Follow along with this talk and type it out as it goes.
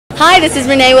Hi, this is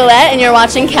Renee Willett, and you're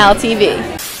watching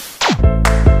CalTV.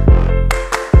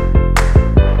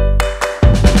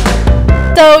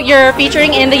 So you're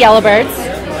featuring in the Yellowbirds,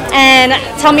 and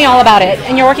tell me all about it.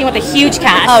 And you're working with a huge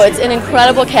cast. Oh, it's an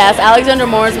incredible cast. Alexander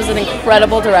Morris was an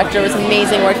incredible director. It was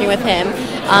amazing working with him.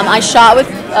 I shot with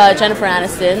Jennifer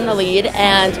Aniston, the lead,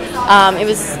 and it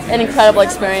was an incredible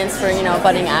experience for a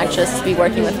budding actress to be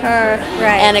working with her.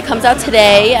 Right. And it comes out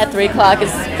today at 3 o'clock.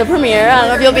 It's the premiere. I don't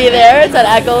know if you'll be there. It's at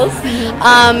Eccles.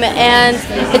 And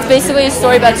it's basically a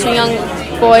story about two young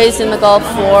boys in the Gulf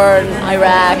War in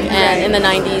Iraq and in the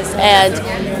 90s,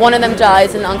 and one of them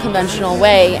dies in an unconventional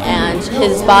way, and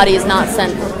his body is not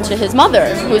sent to his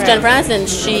mother, who is Jennifer Aniston.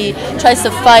 She tries to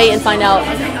fight and find out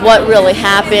what really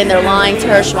happened. They're lying to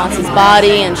her. She wants his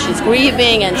body, and she's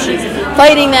grieving, and she's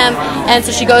fighting them, and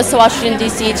so she goes to Washington,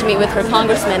 D.C. to meet with her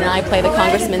congressman, and I play the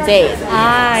congressman's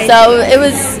aide. So it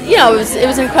was, it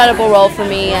was an incredible role for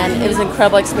me, and it was an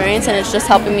incredible experience, and it's just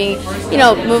helping me,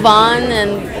 move on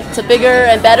and to bigger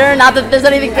and better. Not that there's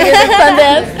anything bigger than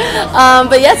Sundance,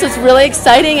 but yes, it's really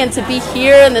exciting, and to be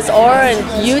here in this aura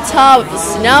in Utah with the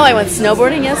snow. I went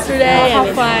snowboarding yesterday. Oh,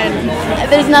 how fun!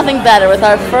 There's nothing better with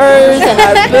our furs and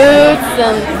our boots,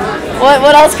 and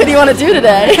what else could you want to do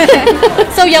today?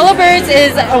 So Yellowbirds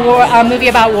is a movie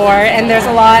about war, and there's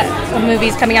a lot of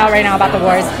movies coming out right now about the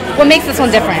wars. What makes this one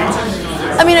different?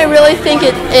 I mean, I really think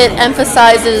it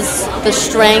emphasizes the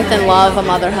strength and love a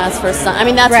mother has for a son. I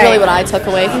mean, that's really what I took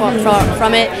away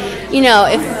from it.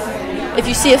 If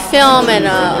you see a film and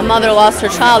a mother lost her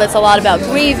child, it's a lot about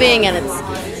grieving, and it's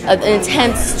an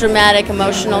intense, dramatic,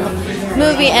 emotional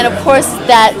movie. And of course,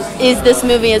 that is this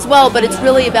movie as well. But it's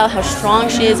really about how strong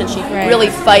she is, and she really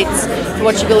fights for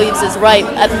what she believes is right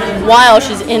while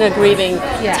she's in a grieving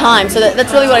time. So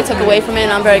that's really what I took away from it.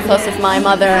 And I'm very close with my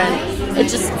mother, and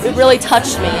it really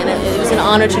touched me, and it was an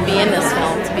honor to be in this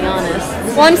film, to be honest.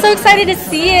 Well, I'm so excited to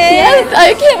see it. Yes,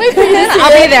 I can't wait for you to see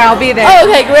it. I'll be there. Oh,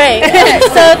 okay, great.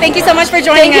 So thank you so much for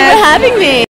joining us. Thank you for having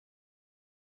me.